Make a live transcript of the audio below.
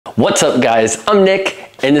What's up guys, I'm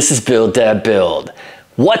Nick and this is Build Dad Build.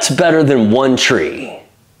 What's better than one tree?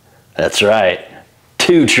 That's right,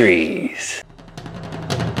 two trees.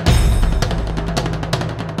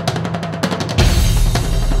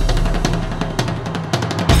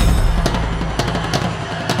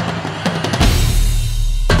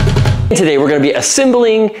 Today we're going to be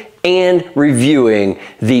assembling and reviewing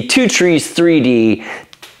the Two Trees 3D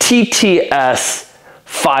TTS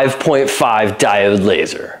 5.5 diode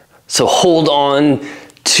laser. So hold on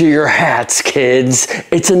to your hats, kids.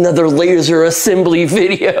 It's another laser assembly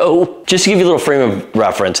video. Just to give you a little frame of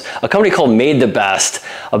reference, a company called Made the Best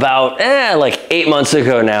about like 8 months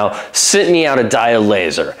ago now sent me out a diode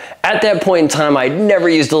laser. At that point in time, I'd never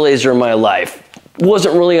used a laser in my life.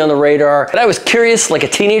 Wasn't really on the radar, but I was curious like a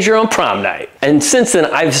teenager on prom night. And since then,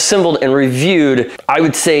 I've assembled and reviewed, I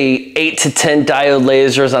would say 8 to 10 diode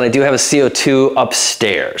lasers, and I do have a CO2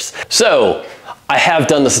 upstairs. So I have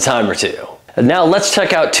done this a time or two. And now let's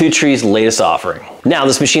check out Two Trees' latest offering. Now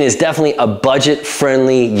this machine is definitely a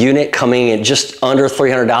budget-friendly unit coming in just under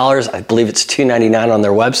 $300. I believe it's $299 on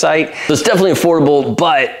their website. So it's definitely affordable,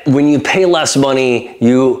 but when you pay less money,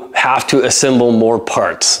 you have to assemble more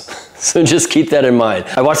parts. So just keep that in mind.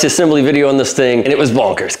 I watched the assembly video on this thing and it was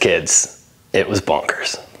bonkers, kids. It was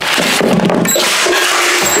bonkers.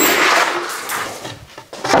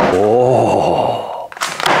 Oh,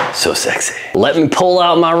 so sexy. Let me pull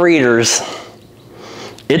out my readers.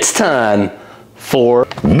 It's time for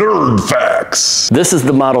Nerd Facts. This is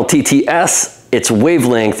the model TTS. Its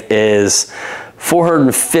wavelength is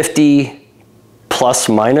 450 plus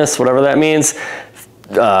minus, whatever that means, 5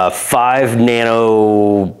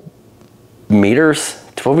 nanometers.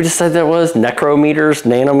 What we just said that was? Necrometers,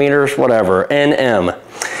 nanometers, whatever, NM.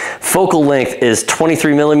 Focal length is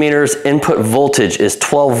 23 millimeters. Input voltage is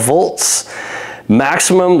 12 volts.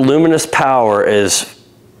 Maximum luminous power is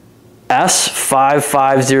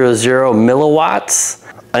S5500 milliwatts.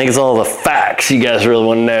 I think it's all the facts you guys really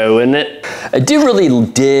want to know, isn't it? I do really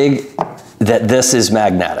dig that this is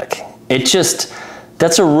magnetic. It just,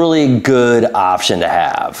 that's a really good option to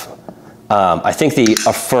have. I think the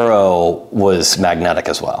Afuro was magnetic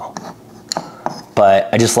as well,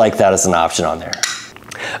 but I just like that as an option on there.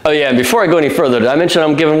 Oh yeah, and before I go any further, did I mention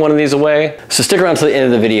I'm giving one of these away? So stick around to the end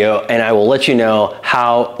of the video and I will let you know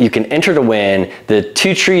how you can enter to win the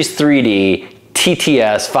Two Trees 3D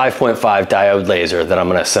TTS 5.5 diode laser that I'm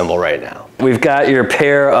gonna assemble right now. We've got your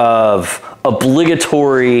pair of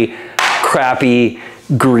obligatory crappy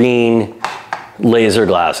green laser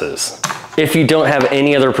glasses. If you don't have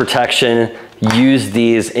any other protection, use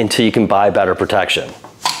these until you can buy better protection.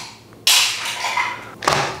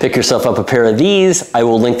 Pick yourself up a pair of these. I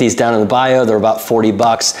will link these down in the bio. They're about 40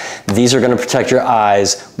 bucks. These are gonna protect your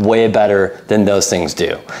eyes way better than those things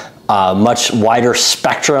do. Much wider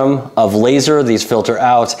spectrum of laser, these filter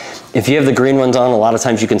out. If you have the green ones on, a lot of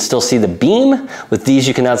times you can still see the beam. With these,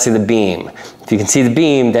 you cannot see the beam. If you can see the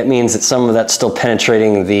beam, that means that some of that's still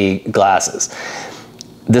penetrating the glasses.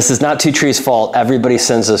 This is not Two Trees' fault. Everybody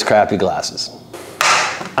sends those crappy glasses.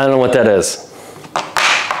 I don't know what that is.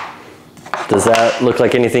 Does that look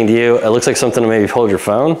like anything to you? It looks like something to maybe hold your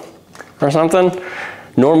phone or something.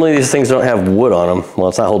 Normally these things don't have wood on them. Well,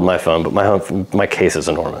 it's not holding my phone, but my case is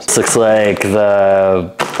enormous. This looks like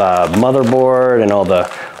the motherboard and all the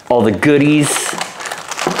goodies.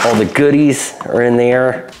 All the goodies are in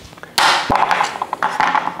there.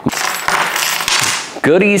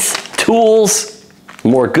 Goodies, tools.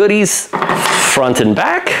 More goodies, front and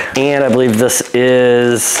back. And I believe this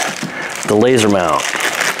is the laser mount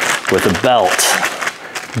with a belt.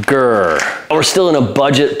 Grr. We're still in a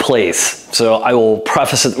budget place, so I will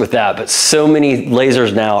preface it with that, but so many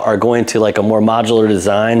lasers now are going to like a more modular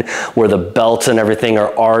design where the belts and everything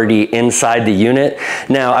are already inside the unit.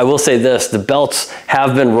 Now, I will say this, the belts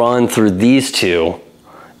have been run through these two,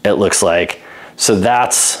 it looks like, so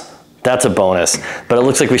that's a bonus, but it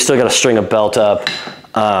looks like we still got to string a belt up.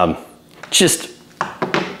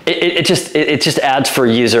 It just adds for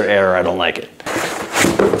user error. I don't like it.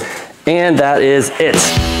 And that is it.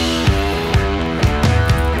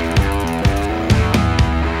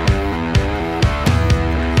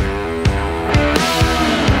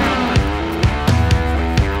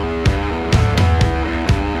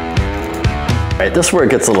 All right, this is where it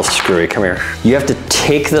gets a little screwy. Come here. You have to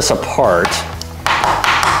take this apart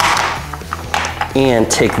and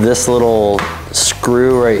take this little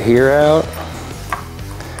screw right here out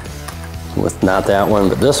with not that one,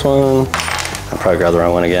 but this one. I'll probably grab the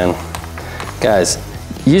wrong one again. Guys,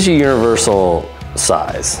 use your universal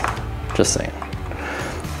size, just saying.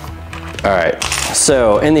 All right,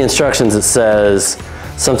 so in the instructions it says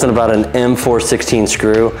something about an M416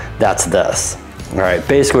 screw, that's this. All right,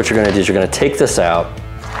 basically what you're gonna do is you're gonna take this out.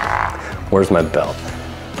 Where's my belt?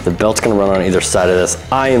 The belt's gonna run on either side of this,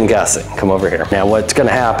 I am guessing. Come over here. Now what's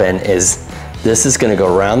gonna happen is this is gonna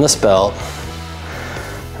go around this belt.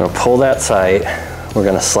 I'm gonna pull that sight. We're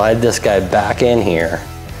gonna slide this guy back in here,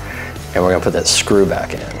 and we're gonna put that screw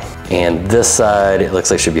back in. And this side, it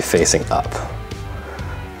looks like should be facing up,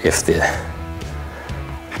 if the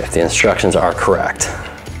instructions are correct.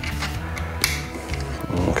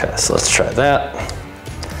 Okay, so let's try that.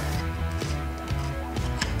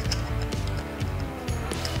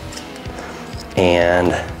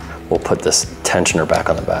 And we'll put this tensioner back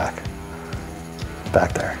on the back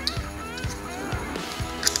there.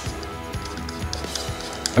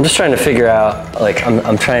 I'm just trying to figure out, like,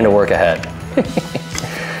 I'm trying to work ahead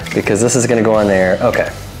because this is gonna go on there. Okay.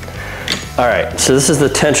 All right, so this is the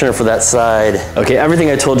tensioner for that side. Okay, everything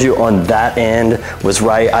I told you on that end was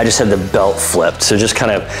right. I just had the belt flipped. So just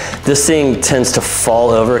kind of, this thing tends to fall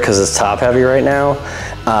over because it's top heavy right now.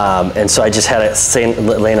 And so I just had it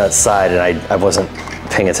laying on its side, and I wasn't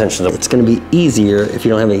paying attention. It's gonna be easier if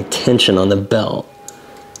you don't have any tension on the belt.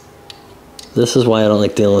 This is why I don't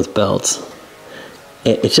like dealing with belts.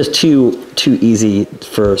 It's just too easy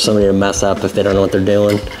for somebody to mess up if they don't know what they're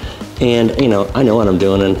doing. And you know, I know what I'm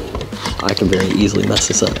doing, and I can very easily mess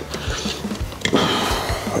this up.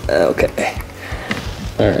 Okay.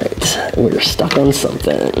 All right, we're stuck on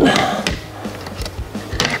something.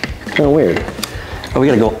 Oh, weird. Oh, we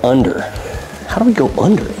gotta go under. How do we go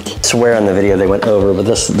under it? I swear on the video they went over, but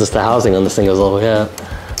the housing on this thing goes all the way up.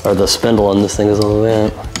 Or the spindle on this thing goes all the way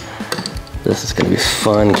up. This is gonna be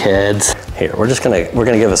fun, kids. Here, we're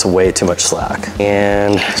gonna give this way too much slack.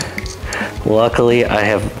 And luckily I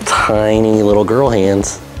have tiny little girl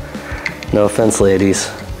hands. No offense, ladies,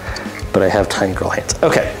 but I have tiny girl hands.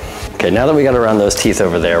 Okay, now that we got around those teeth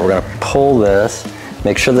over there, we're gonna pull this,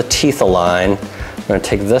 make sure the teeth align. We're gonna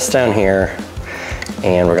take this down here,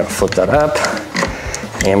 and we're gonna flip that up,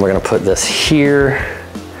 and we're gonna put this here.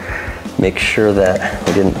 Make sure that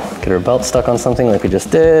we didn't get our belt stuck on something like we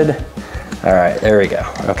just did. All right, there we go.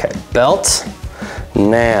 Okay, belt.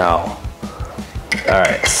 Now, all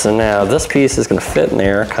right, so now this piece is gonna fit in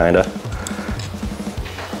there, kinda.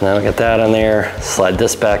 Now we get that on there, slide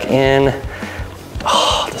this back in.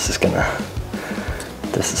 Oh, this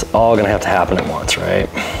is all gonna have to happen at once, right?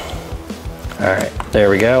 All right, there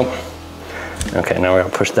we go. Okay, now we're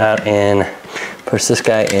gonna push that in, push this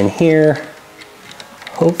guy in here.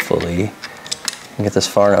 Hopefully, I can get this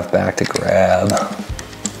far enough back to grab.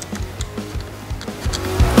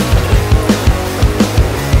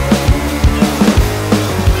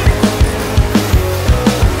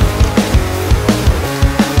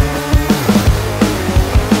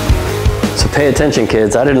 Pay attention,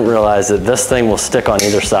 kids. I didn't realize that this thing will stick on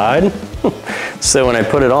either side. So when I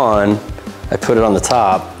put it on the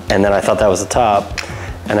top, and then I thought that was the top,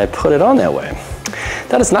 and I put it on that way.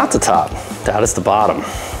 That is not the top, that is the bottom.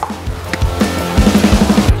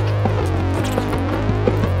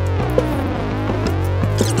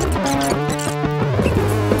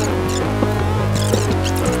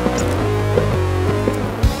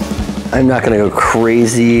 I'm not gonna go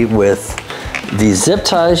crazy with the zip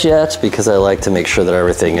ties yet because I like to make sure that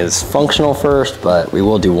everything is functional first, but we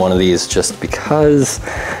will do one of these just because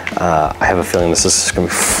I have a feeling this is just gonna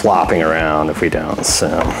be flopping around if we don't, so.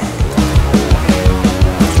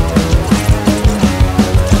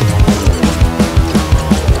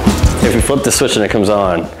 If we flip the switch and it comes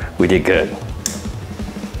on, we did good.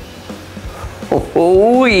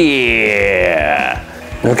 Oh yeah.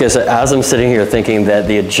 Okay, so as I'm sitting here thinking that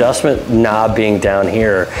the adjustment knob being down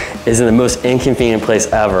here is in the most inconvenient place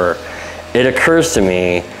ever, it occurs to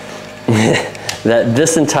me that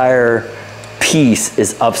this entire piece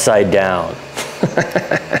is upside down.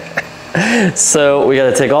 So we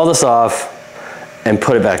gotta take all this off and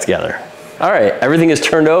put it back together. All right, everything is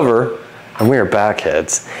turned over and we are back,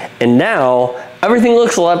 kids. And now everything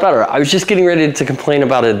looks a lot better. I was just getting ready to complain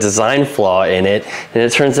about a design flaw in it, and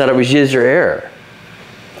it turns out it was user error.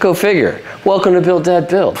 Go figure. Welcome to Build Dad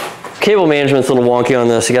Build. Cable management's a little wonky on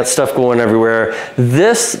this. You got stuff going everywhere.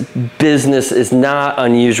 This business is not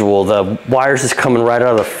unusual. The wires is coming right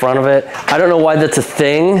out of the front of it. I don't know why that's a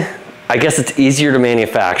thing. I guess it's easier to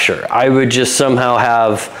manufacture. I would just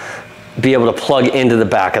somehow be able to plug into the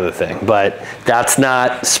back of the thing, but that's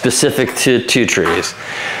not specific to Two Trees.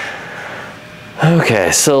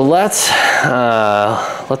 Okay, so let's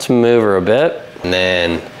move her a bit, and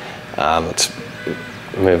then let's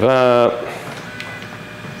move up.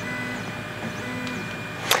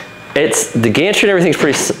 It's the gantry and everything's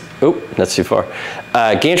pretty, oh, that's too far.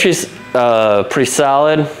 Gantry's pretty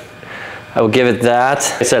solid. I will give it that.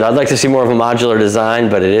 Like I said, I'd like to see more of a modular design,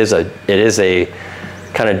 but it is a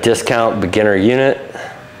kind of discount beginner unit.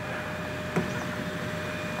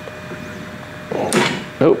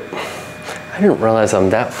 Oh, I didn't realize I'm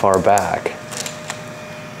that far back.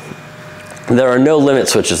 There are no limit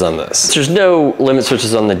switches on this. There's no limit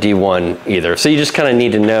switches on the D1 either. So you just kind of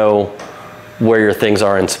need to know where your things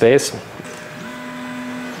are in space.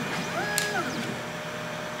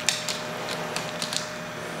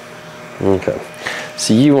 Okay,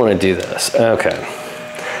 so you want to do this. Okay,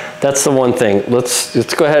 that's the one thing. Let's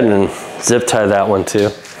go ahead and zip tie that one too.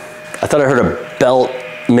 I thought I heard a belt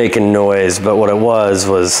making noise, but what it was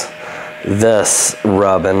this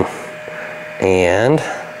rubbing, and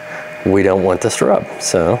we don't want this to rub,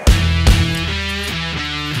 so.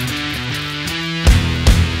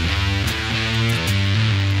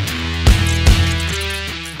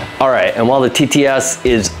 All right, and while the TTS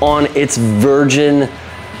is on its virgin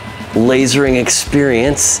lasering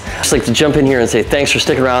experience, I'd just like to jump in here and say thanks for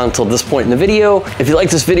sticking around until this point in the video. If you like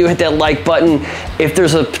this video, hit that like button. If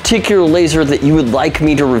there's a particular laser that you would like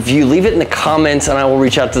me to review, leave it in the comments and I will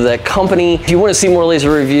reach out to that company. If you want to see more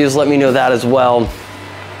laser reviews, let me know that as well.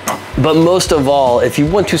 But most of all, if you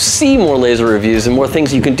want to see more laser reviews and more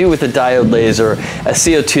things you can do with a diode laser, a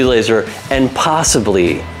CO2 laser, and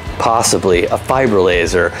possibly a fiber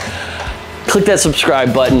laser, click that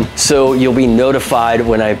subscribe button so you'll be notified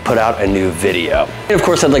when I put out a new video. And of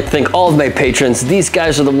course, I'd like to thank all of my patrons. These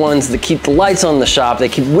guys are the ones that keep the lights on the shop. They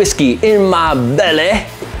keep whiskey in my belly.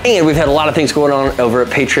 And we've had a lot of things going on over at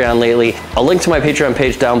Patreon lately. I'll link to my Patreon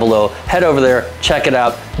page down below. Head over there, check it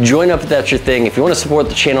out, join up if that's your thing. If you want to support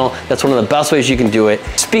the channel, that's one of the best ways you can do it.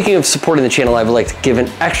 Speaking of supporting the channel, I would like to give an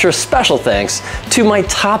extra special thanks to my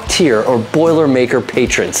top tier or Boilermaker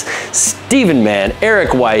patrons. Steven Mann,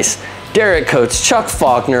 Eric Weiss, Derek Coates, Chuck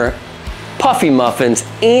Faulkner, Puffy Muffins,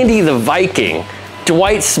 Andy the Viking,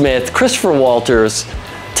 Dwight Smith, Christopher Walters,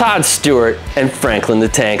 Todd Stewart, and Franklin the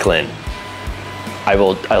Tanklin.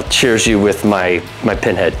 I'll cheers you with my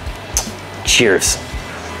pinhead. Cheers.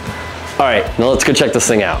 All right, now let's go check this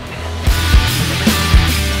thing out.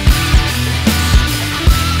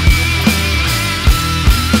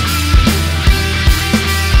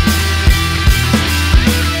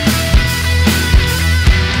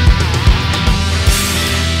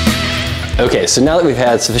 Okay, so now that we've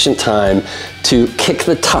had sufficient time to kick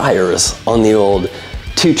the tires on the old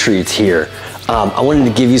Two Trees here, I wanted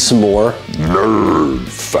to give you some more nerd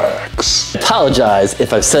facts. I apologize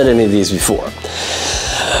if I've said any of these before.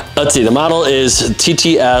 Let's see, the model is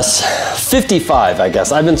TTS 55, I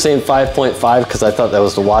guess. I've been saying 5.5 because I thought that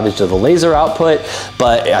was the wattage of the laser output,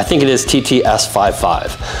 but I think it is TTS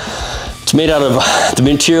 55. It's made out of, the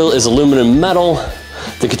material is aluminum metal.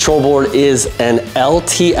 The control board is an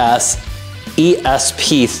LTS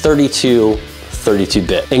ESP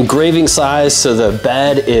 32-bit. Engraving size, so the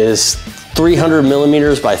bed is 300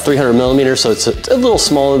 millimeters by 300 millimeters, so it's a little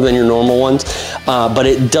smaller than your normal ones, but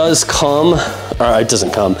it does come, or it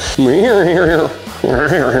doesn't come,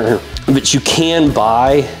 but you can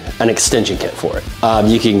buy an extension kit for it.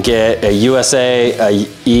 You can get a USA, a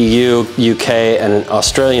EU, UK, and an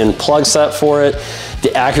Australian plug set for it.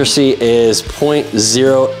 The accuracy is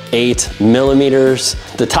 0.08 millimeters.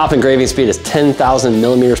 The top engraving speed is 10,000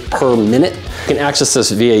 millimeters per minute. You can access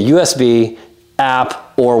this via USB,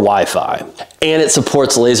 app, or Wi-Fi. And it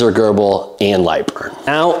supports laser Gerbil and light burn.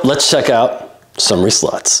 Now let's check out some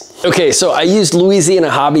resluts. Okay, so I used Louisiana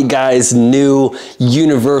Hobby Guy's new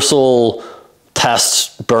universal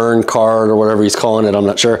test burn card or whatever he's calling it, I'm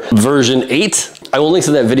not sure. Version 8. I will link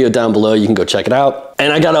to that video down below. You can go check it out.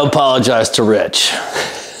 And I gotta apologize to Rich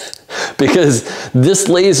because this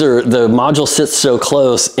laser, the module sits so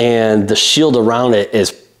close and the shield around it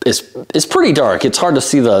is pretty dark. It's hard to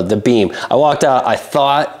see the beam. I walked out, I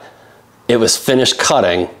thought it was finished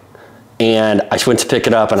cutting, and I went to pick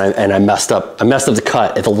it up and I messed up the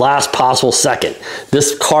cut at the last possible second.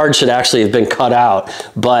 This card should actually have been cut out,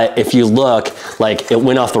 but if you look, like, it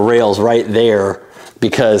went off the rails right there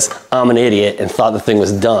because I'm an idiot and thought the thing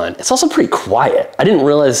was done. It's also pretty quiet. I didn't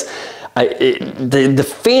realize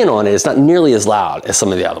the fan on it is not nearly as loud as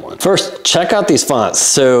some of the other ones. First, check out these fonts.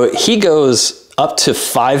 So he goes up to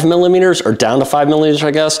 5 millimeters or down to 5 millimeters,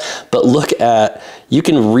 I guess, but look at, you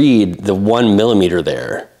can read the 1 millimeter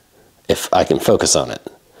there if I can focus on it.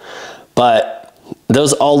 But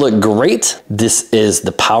those all look great. This is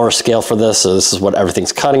the power scale for this, so this is what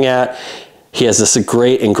everything's cutting at. He has this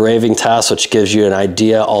great engraving test, which gives you an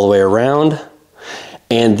idea all the way around.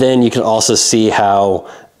 And then you can also see how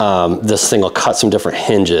this thing will cut some different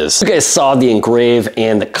hinges. You guys saw the engrave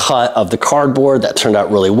and the cut of the cardboard. That turned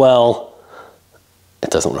out really well. It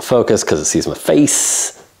doesn't want to focus because it sees my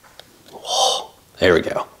face. Oh, there we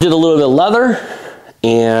go. Did a little bit of leather,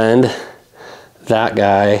 and that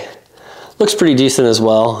guy looks pretty decent as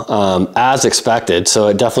well, as expected. So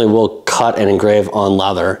it definitely will cut and engrave on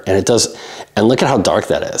leather, and it does. And look at how dark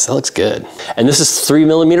that is. That looks good. And this is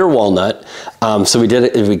 3mm walnut. So we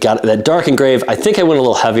got that dark engrave. I think I went a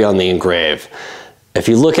little heavy on the engrave. If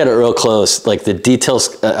you look at it real close, like the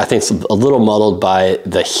details, I think it's a little muddled by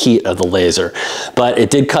the heat of the laser, but it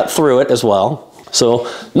did cut through it as well. So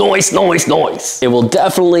noise, noise, noise. It will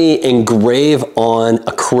definitely engrave on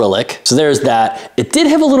acrylic. So there's that. It did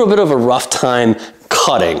have a little bit of a rough time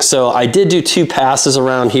cutting. So I did do 2 passes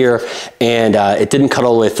around here, and it didn't cut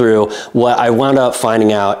all the way through. What I wound up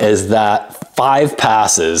finding out is that 5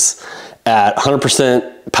 passes at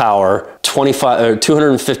 100% power,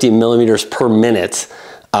 250 millimeters per minute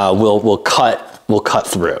will cut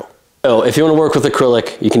through. So if you want to work with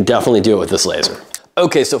acrylic, you can definitely do it with this laser.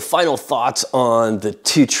 Okay, so final thoughts on the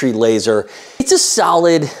 2-tree laser. It's a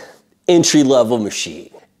solid entry-level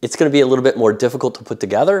machine. It's going to be a little bit more difficult to put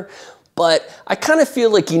together, but I kind of feel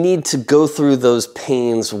like you need to go through those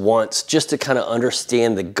pains once just to kind of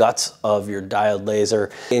understand the guts of your diode laser.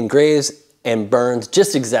 It engraves and burns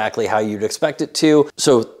just exactly how you'd expect it to.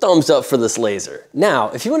 So thumbs up for this laser. Now,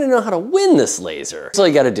 if you want to know how to win this laser, that's all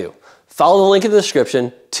you got to do. Follow the link in the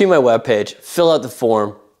description to my webpage, fill out the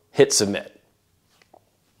form, hit submit.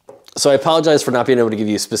 So I apologize for not being able to give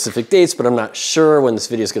you specific dates, but I'm not sure when this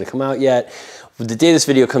video is going to come out yet. The day this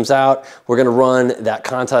video comes out, we're going to run that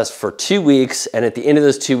contest for 2 weeks. And at the end of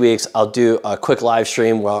those 2 weeks, I'll do a quick live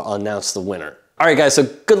stream where I'll announce the winner. All right, guys, so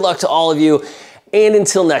good luck to all of you. And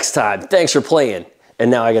until next time, thanks for playing. And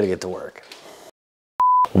now I got to get to work.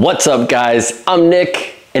 What's up, guys? I'm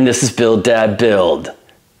Nick, and this is Build Dad Build.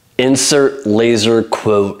 Insert laser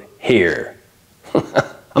quote here.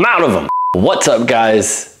 I'm out of them. What's up,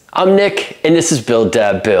 guys? I'm Nick, and this is Build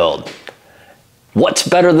Dad Build. What's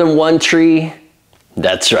better than 1 tree?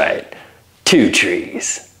 That's right, 2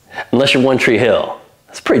 trees. Unless you're One Tree Hill.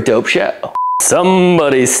 That's a pretty dope show.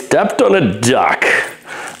 Somebody stepped on a duck.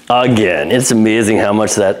 Again, it's amazing how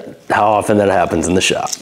often that happens in the shop.